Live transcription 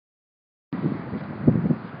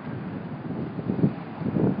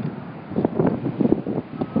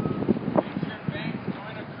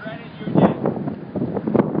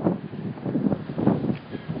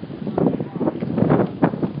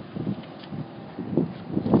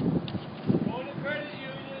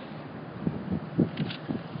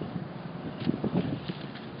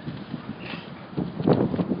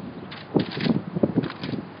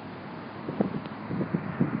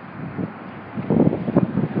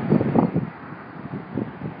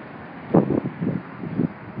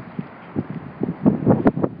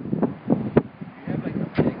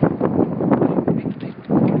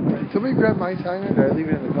grab my assignment or I leave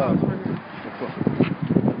it in the car?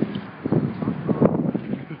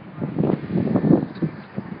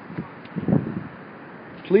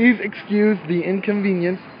 Please excuse the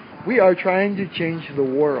inconvenience. We are trying to change the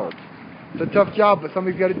world. It's a tough job, but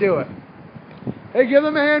somebody's got to do it. Hey, give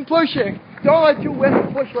them a hand pushing. Don't let two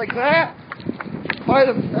women push like that by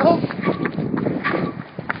themselves.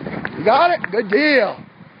 You got it? Good deal.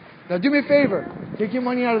 Now do me a favor. Take your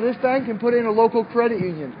money out of this bank and put it in a local credit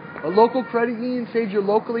union. A local credit union saves your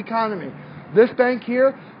local economy. This bank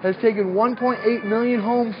here has taken 1.8 million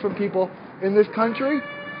homes from people in this country.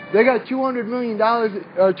 They got $200 billion in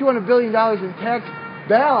tax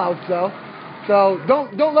bailouts, though. So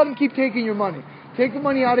don't let them keep taking your money. Take the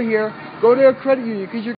money out of here. Go to a credit union because you're